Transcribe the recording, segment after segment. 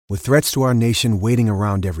With threats to our nation waiting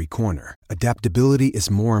around every corner, adaptability is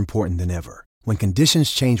more important than ever. When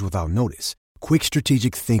conditions change without notice, quick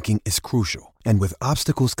strategic thinking is crucial. And with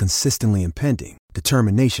obstacles consistently impending,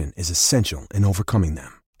 determination is essential in overcoming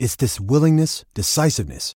them. It's this willingness,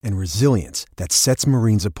 decisiveness, and resilience that sets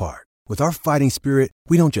Marines apart. With our fighting spirit,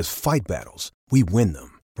 we don't just fight battles, we win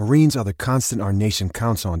them. Marines are the constant our nation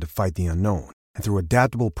counts on to fight the unknown. And through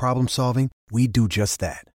adaptable problem solving, we do just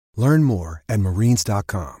that. Learn more at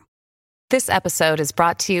marines.com. This episode is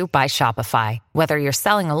brought to you by Shopify. Whether you're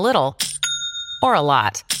selling a little or a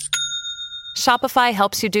lot, Shopify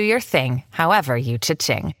helps you do your thing, however you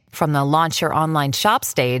cha-ching. From the launch your online shop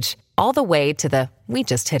stage, all the way to the we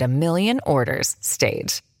just hit 1 million orders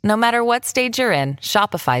stage. No matter what stage you're in,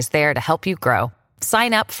 Shopify's there to help you grow.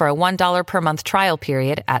 Sign up for a $1 per month trial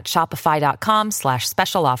period at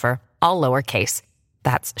shopify.com/special offer, all lowercase.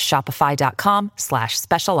 That's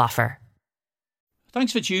shopify.com/special offer.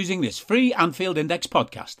 Thanks for choosing this free Anfield Index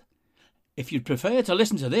podcast. If you'd prefer to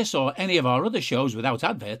listen to this or any of our other shows without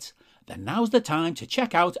adverts, then now's the time to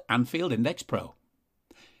check out Anfield Index Pro.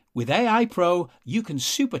 With AI Pro, you can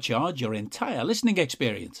supercharge your entire listening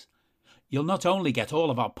experience. You'll not only get all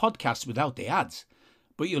of our podcasts without the ads,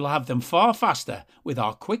 but you'll have them far faster with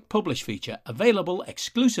our Quick Publish feature available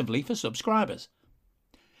exclusively for subscribers.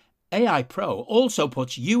 AI Pro also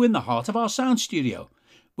puts you in the heart of our sound studio,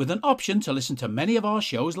 with an option to listen to many of our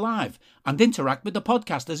shows live and interact with the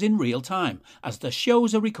podcasters in real time as the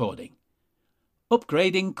shows are recording.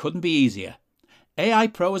 Upgrading couldn't be easier. AI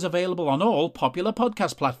Pro is available on all popular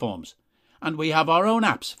podcast platforms, and we have our own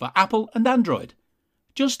apps for Apple and Android.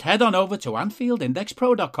 Just head on over to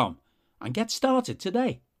AnfieldIndexPro.com and get started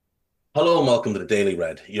today. Hello and welcome to the Daily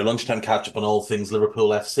Red, your lunchtime catch-up on all things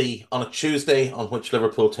Liverpool FC on a Tuesday on which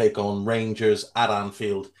Liverpool take on Rangers at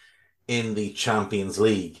Anfield in the Champions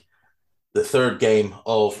League. The third game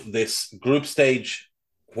of this group stage,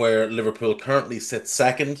 where Liverpool currently sits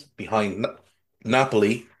second behind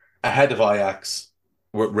Napoli, ahead of Ajax,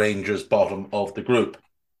 with Rangers bottom of the group.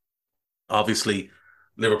 Obviously,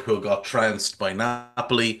 Liverpool got trounced by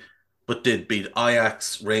Napoli, but did beat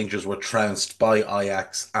Ajax. Rangers were trounced by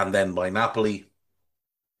Ajax and then by Napoli,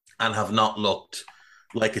 and have not looked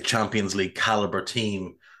like a Champions League calibre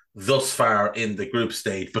team thus far in the group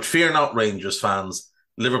stage. But fear not, Rangers fans,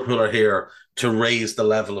 Liverpool are here to raise the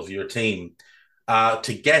level of your team.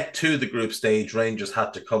 To get to the group stage, Rangers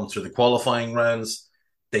had to come through the qualifying rounds.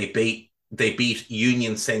 They beat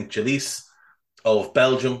Union Saint-Gilles of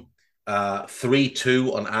Belgium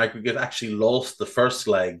 3-2 on aggregate, actually lost the first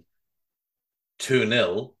leg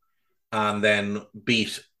 2-0, and then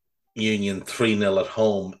beat Union 3-0 at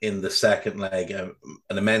home in the second leg. An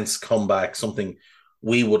immense comeback, something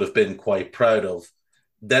we would have been quite proud of.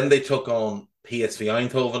 Then they took on PSV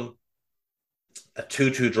Eindhoven, a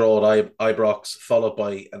 2-2 draw at Ibrox, followed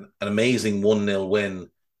by an amazing 1-0 win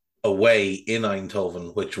away in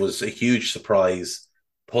Eindhoven, which was a huge surprise,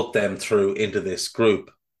 put them through into this group.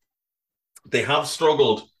 They have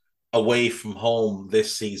struggled away from home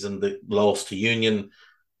this season. They lost to Union,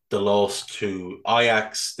 they lost to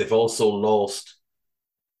Ajax. They've also lost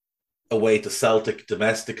away to Celtic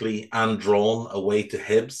domestically and drawn away to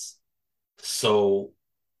Hibs. So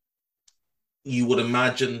you would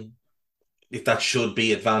imagine if that should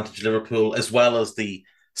be advantage Liverpool, as well as the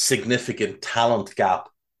significant talent gap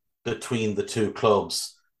between the two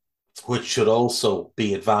clubs, which should also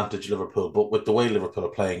be advantage Liverpool. But with the way Liverpool are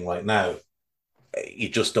playing right now, you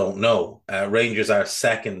just don't know. Rangers are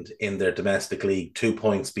second in their domestic league, 2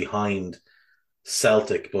 points behind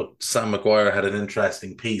Celtic. But Sam Maguire had an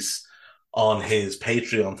interesting piece on his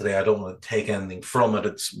Patreon today. I don't want to take anything from it.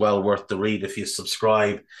 It's well worth the read if you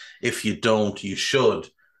subscribe. If you don't, you should.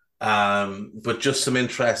 But just some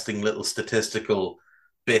interesting little statistical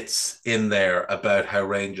bits in there about how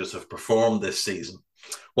Rangers have performed this season.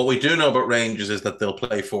 What we do know about Rangers is that they'll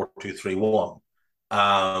play 4-2-3-1.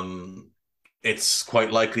 It's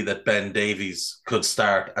quite likely that Ben Davies could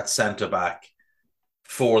start at centre-back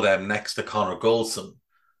for them next to Connor Goldson.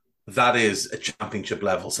 That is a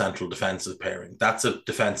championship-level central defensive pairing. That's a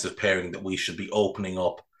defensive pairing that we should be opening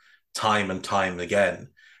up time and time again.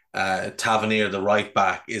 Tavernier, the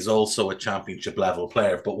right-back, is also a championship-level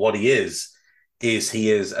player, but what he is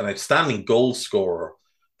he is an outstanding goal scorer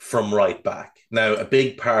from right-back. Now, a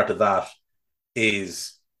big part of that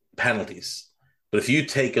is penalties. But if you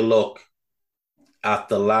take a look at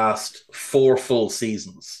the last 4 full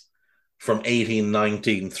seasons, from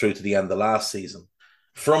 18-19 through to the end of last season,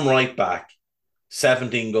 from right back,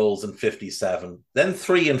 17 goals in 57, then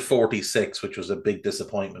 3 in 46, which was a big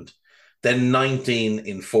disappointment, then 19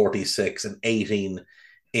 in 46 and 18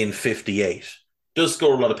 in 58. does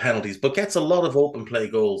score a lot of penalties, but gets a lot of open play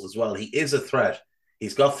goals as well. He is a threat.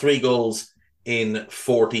 He's got 3 goals in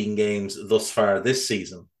 14 games thus far this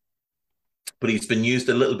season, but he's been used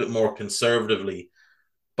a little bit more conservatively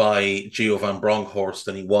by Gio van Bronckhorst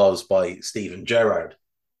than he was by Steven Gerrard.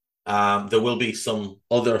 There will be some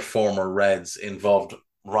other former Reds involved.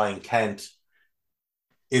 Ryan Kent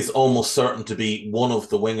is almost certain to be one of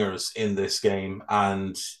the wingers in this game,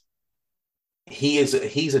 and he's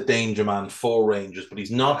a danger man for Rangers, but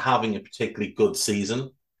he's not having a particularly good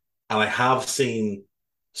season. And I have seen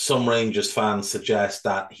some Rangers fans suggest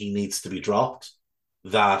that he needs to be dropped,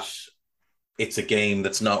 that it's a game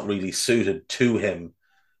that's not really suited to him.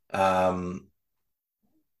 But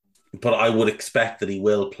I would expect that he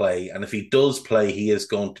will play. And if he does play, he is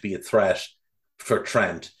going to be a threat for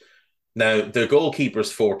Trent. Now, their goalkeeper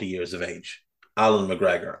is 40 years of age, Alan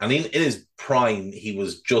McGregor. And in his prime, he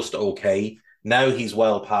was just okay. Now he's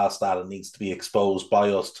well past that and needs to be exposed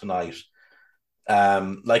by us tonight.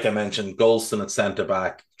 Like I mentioned, Golston at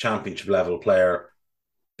centre-back, championship level player.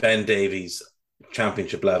 Ben Davies,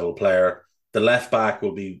 championship level player. The left-back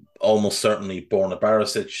will be almost certainly Borna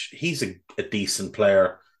Barisic. He's a decent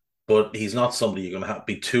player, but he's not somebody you're going to have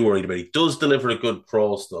to be too worried about. He does deliver a good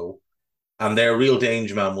cross, though. And their real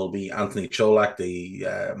danger man will be Anthony Cholak,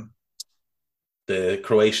 the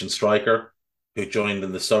Croatian striker who joined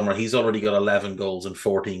in the summer. He's already got 11 goals in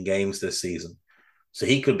 14 games this season. So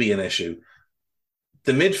he could be an issue.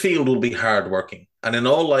 The midfield will be hard-working. And in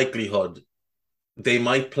all likelihood, they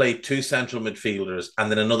might play 2 central midfielders and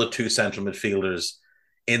then another 2 central midfielders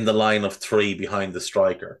in the line of 3 behind the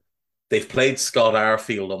striker. They've played Scott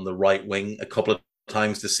Arfield on the right wing a couple of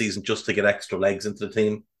times this season just to get extra legs into the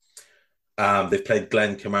team. They've played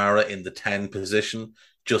Glenn Kamara in the 10 position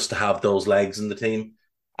just to have those legs in the team.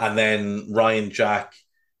 And then Ryan Jack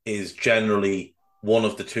is generally one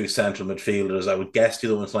of the 2 central midfielders. I would guess the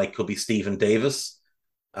other one tonight could be Stephen Davis.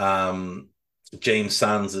 James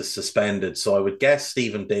Sands is suspended, so I would guess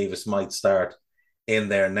Stephen Davis might start in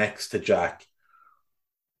there next to Jack.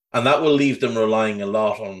 And that will leave them relying a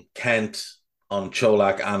lot on Kent, on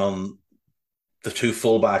Cholak, and on the 2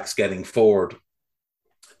 fullbacks getting forward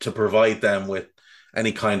to provide them with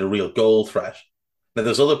any kind of real goal threat. Now,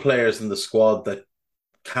 there's other players in the squad that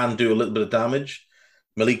can do a little bit of damage.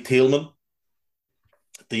 Malik Thielman,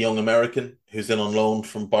 the young American who's in on loan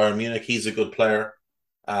from Bayern Munich, he's a good player,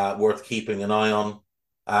 worth keeping an eye on.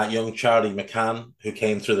 Young Charlie McCann, who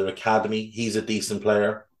came through their academy, he's a decent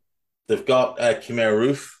player. They've got Khmer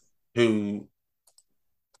Rouge, who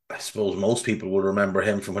I suppose most people will remember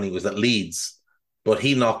him from when he was at Leeds, but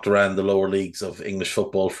he knocked around the lower leagues of English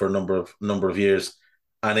football for a number of years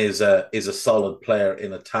and is a solid player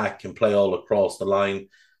in attack, can play all across the line.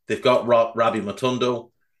 They've got Rabbi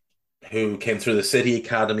Matondo, who came through the City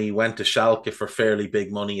Academy, went to Schalke for fairly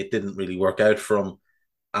big money. It didn't really work out for him,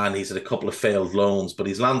 and he's had a couple of failed loans, but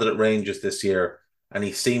he's landed at Rangers this year, and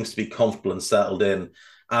he seems to be comfortable and settled in.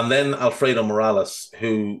 And then Alfredo Morales,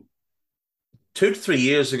 who 2 to 3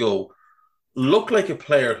 years ago looked like a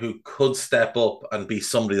player who could step up and be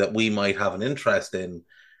somebody that we might have an interest in,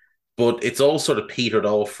 but it's all sort of petered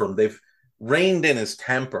off from. They've reined in his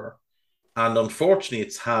temper, and unfortunately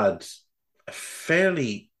it's had a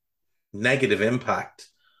fairly negative impact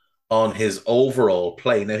on his overall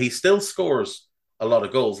play. Now, he still scores a lot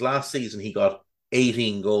of goals. Last season, he got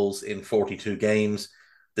 18 goals in 42 games.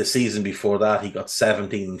 The season before that, he got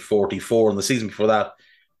 17 in 44. And the season before that,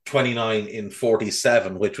 29 in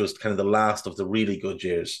 47, which was kind of the last of the really good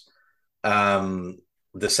years. The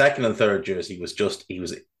second and third years, he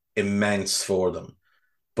was immense for them.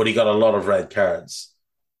 But he got a lot of red cards.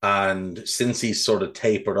 And since he's sort of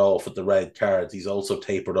tapered off with the red cards, he's also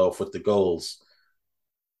tapered off with the goals.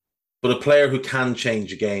 But a player who can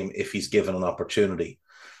change a game if he's given an opportunity.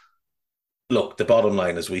 Look, the bottom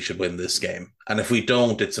line is we should win this game. And if we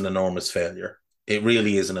don't, it's an enormous failure. It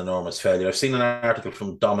really is an enormous failure. I've seen an article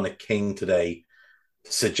from Dominic King today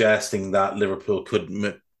suggesting that Liverpool could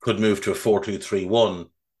move to a 4-2-3-1.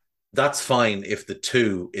 That's fine if the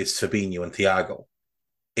 2 is Fabinho and Thiago.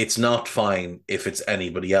 It's not fine if it's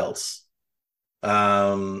anybody else.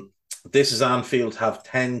 This is Anfield, have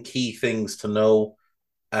 10 key things to know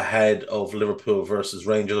ahead of Liverpool versus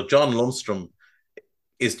Rangers. John Lundstram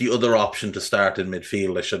is the other option to start in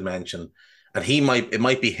midfield, I should mention. And it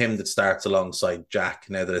might be him that starts alongside Jack,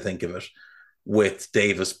 now that I think of it, with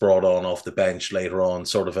Davis brought on off the bench later on,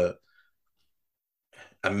 sort of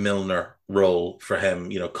a Milner role for him,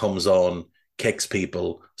 comes on, kicks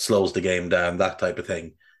people, slows the game down, that type of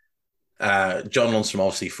thing. John Lundstram,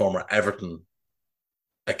 obviously former Everton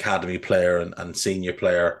academy player and senior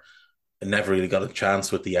player. never really got a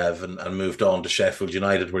chance with the Ev and moved on to Sheffield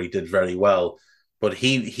United, where he did very well. But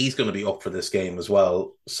he's going to be up for this game as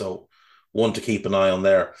well. So one to keep an eye on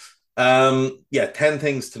there. 10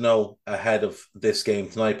 things to know ahead of this game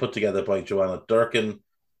tonight, put together by Joanna Durkin.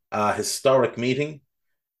 Historic meeting.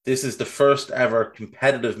 This is the first ever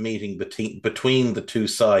competitive meeting between the two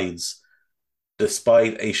sides,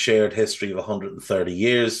 despite a shared history of 130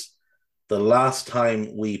 years. The last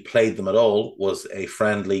time we played them at all was a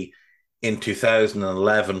friendly in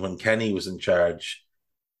 2011 when Kenny was in charge.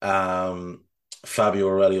 Fabio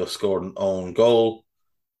Aurelio scored an own goal.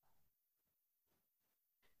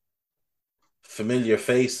 Familiar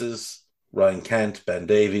faces: Ryan Kent, Ben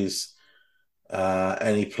Davies.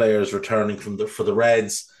 Any players returning for the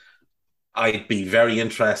Reds? I'd be very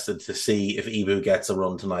interested to see if Ibu gets a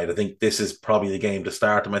run tonight. I think this is probably the game to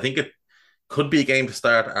start him. I think it could be a game to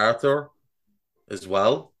start Arthur as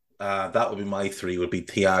well. That would be my three, would be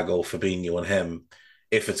Thiago, Fabinho and him,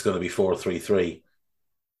 if it's going to be 4-3-3.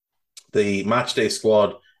 The matchday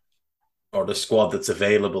squad, or the squad that's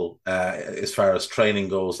available as far as training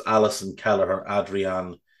goes: Alisson, Kelleher,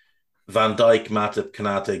 Adrian, Van Dijk, Matip,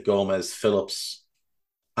 Konate, Gomez, Phillips,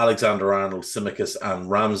 Alexander-Arnold, Tsimikas and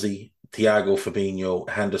Ramsey, Thiago, Fabinho,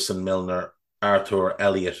 Henderson, Milner, Arthur,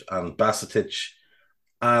 Elliott and Basetic,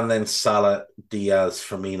 and then Salah, Diaz,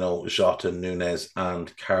 Firmino, Jota, Nunez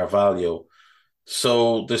and Carvalho.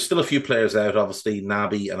 So there's still a few players out, obviously.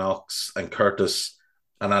 Naby and Ox and Curtis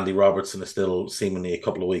and Andy Robertson is still seemingly a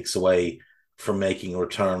couple of weeks away from making a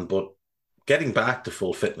return, but getting back to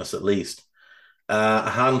full fitness at least. A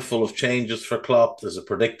handful of changes for Klopp. There's a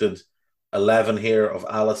predicted 11 here of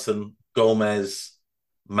Alisson, Gomez,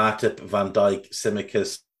 Matip, Van Dijk,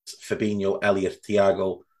 Tsimikas, Fabinho, Elliott,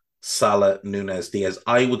 Thiago, Salah, Nunez, Diaz.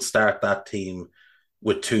 I would start that team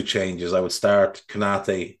with two changes. I would start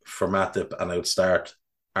Konate for Matip, and I would start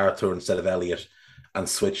Arthur instead of Elliott and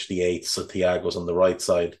switch the eight so Thiago's on the right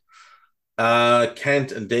side.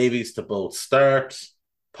 Kent and Davies to both start.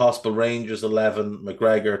 Possible Rangers 11: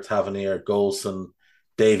 McGregor, Tavernier, Golson,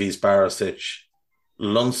 Davies, Barisic,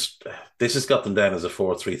 Lundstrom. This has got them down as a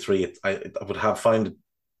 4-3-3. I would find it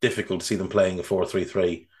difficult to see them playing a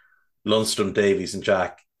 4-3-3. Lundstrom, Davies and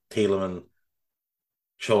Jack, Thielemann,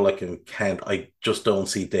 Colak and Kent. I just don't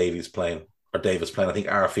see Davies playing. I think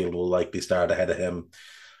Arfield will likely start ahead of him.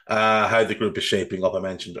 How the group is shaping up, I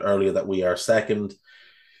mentioned earlier that we are second.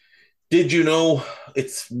 Did you know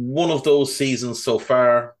it's one of those seasons so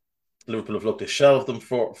far? Liverpool have looked to shelve them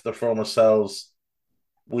for their former selves.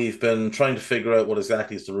 We've been trying to figure out what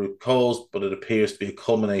exactly is the root cause, but it appears to be a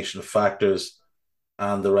culmination of factors,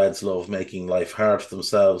 and the Reds love making life hard for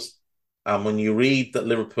themselves. And when you read that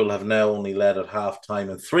Liverpool have now only led at half-time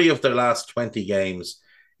in 3 of their last 20 games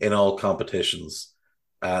in all competitions,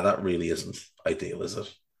 that really isn't ideal, is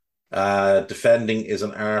it? Defending is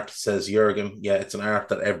an art, says Jurgen. Yeah, it's an art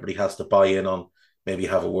that everybody has to buy in on. Maybe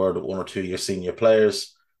have a word with one or two of your senior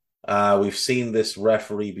players. We've seen this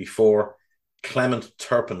referee before. Clement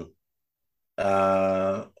Turpin.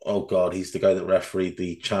 Oh God, he's the guy that refereed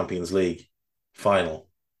the Champions League final.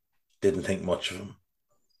 Didn't think much of him.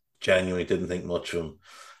 Genuinely didn't think much of him.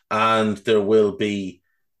 And there will be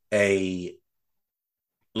a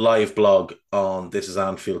live blog on This Is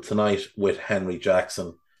Anfield tonight with Henry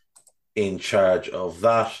Jackson in charge of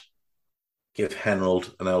that. Give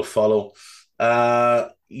Henrold an old follow.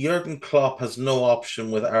 Jurgen Klopp has no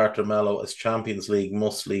option with Arthur Melo, as Champions League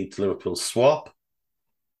must lead to Liverpool's swap.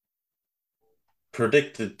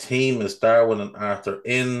 Predicted team is Darwin and Arthur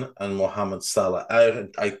in and Mohamed Salah out.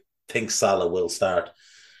 I think Salah will start.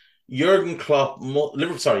 Jurgen Klopp,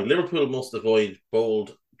 Liverpool must avoid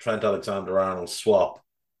bold Trent Alexander-Arnold swap,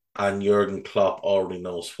 and Jurgen Klopp already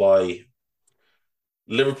knows why.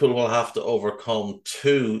 Liverpool will have to overcome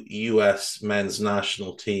 2 US men's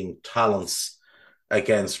national team talents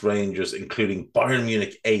against Rangers, including Bayern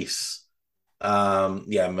Munich ace,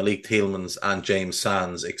 Malik Tielemans and James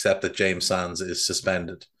Sands, except that James Sands is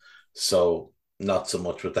suspended. So not so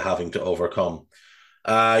much with the having to overcome.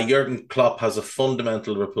 Jurgen Klopp has a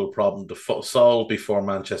fundamental Liverpool problem to solve before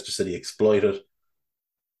Manchester City exploit it.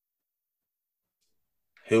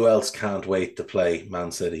 Who else can't wait to play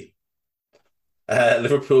Man City?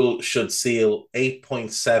 Liverpool should seal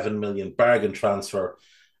 8.7 million bargain transfer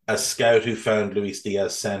as scout who found Luis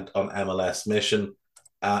Diaz sent on MLS mission.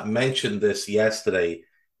 Mentioned this yesterday.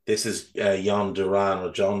 This is John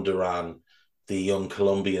Duran, the young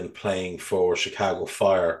Colombian playing for Chicago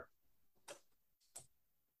Fire.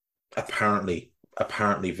 Apparently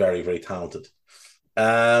very, very talented.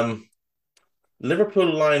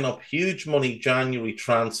 Liverpool line up huge money January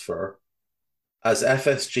transfer as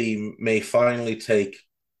FSG may finally take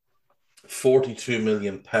 42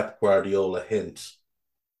 million Pep Guardiola hint.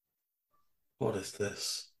 What is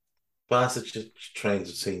this? Basic trains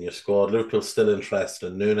with senior squad. Liverpool still interested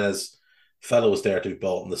in Nunes. Fellow was there to be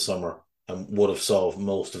bought in the summer and would have solved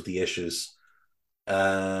most of the issues.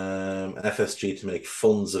 FSG to make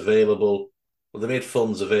funds available. Well, they made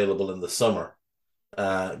funds available in the summer,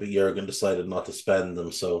 but Jurgen decided not to spend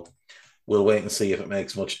them. So we'll wait and see if it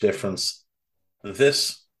makes much difference.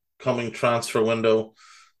 This coming transfer window,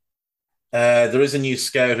 there is a new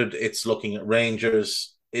scouted. It's looking at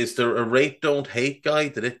Rangers. Is there a rate don't hate guy?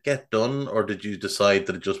 Did it get done, or did you decide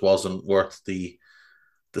that it just wasn't worth the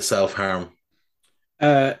self-harm?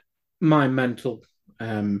 My mental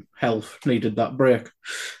health needed that break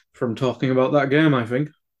from talking about that game, I think.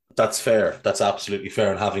 That's fair. That's absolutely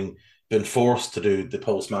fair. And having been forced to do the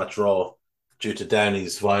post-match Raw due to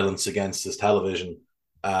Downey's violence against his television,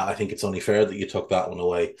 I think it's only fair that you took that one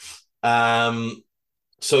away.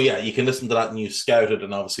 So yeah, you can listen to that new scouted,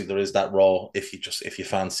 and obviously there is that Raw. If you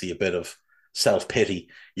fancy a bit of self-pity,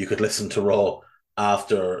 you could listen to Raw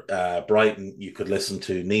after Brighton. You could listen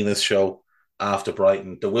to Nina's show after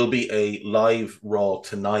Brighton. There will be a live Raw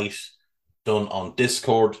tonight done on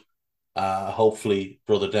Discord. Hopefully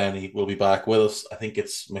Brother Downey will be back with us. I think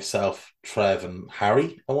it's myself, Trev, and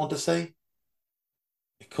Harry, I want to say.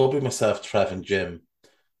 It could be myself, Trev, and Jim,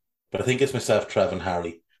 but I think it's myself, Trev, and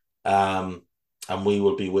Harry. And we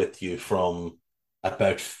will be with you from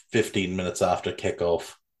about 15 minutes after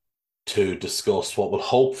kickoff to discuss what will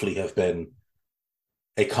hopefully have been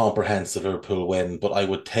a comprehensive Liverpool win, but I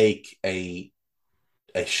would take a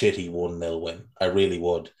shitty 1-0 win. I really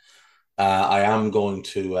would. I am going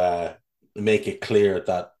to make it clear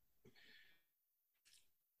that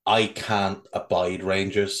I can't abide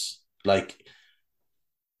Rangers. Like,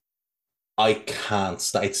 I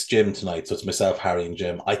can't. It's Jim tonight, so it's myself, Harry, and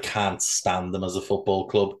Jim. I can't stand them as a football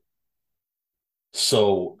club.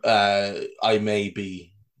 So I may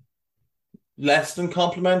be less than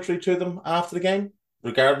complimentary to them after the game,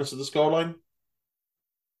 regardless of the scoreline.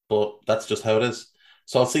 But that's just how it is.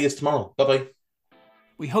 So I'll see you tomorrow. Bye-bye.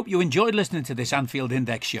 We hope you enjoyed listening to this Anfield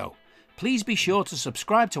Index show. Please be sure to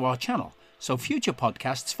subscribe to our channel so future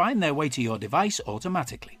podcasts find their way to your device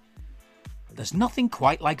automatically. There's nothing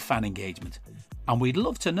quite like fan engagement, and we'd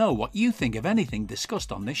love to know what you think of anything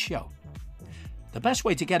discussed on this show. The best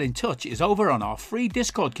way to get in touch is over on our free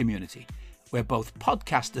Discord community, where both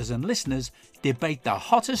podcasters and listeners debate the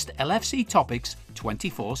hottest LFC topics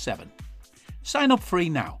 24/7. Sign up free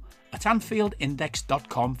now at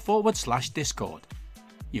AnfieldIndex.com/Discord.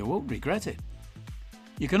 You won't regret it.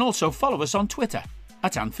 You can also follow us on Twitter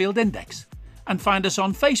at Anfield Index and find us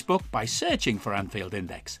on Facebook by searching for Anfield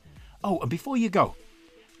Index. Oh, and before you go,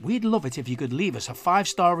 we'd love it if you could leave us a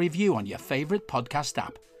 5-star review on your favourite podcast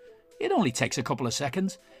app. It only takes a couple of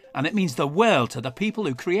seconds, and it means the world to the people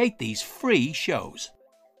who create these free shows.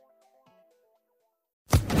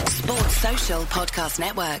 Sports Social Podcast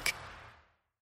Network.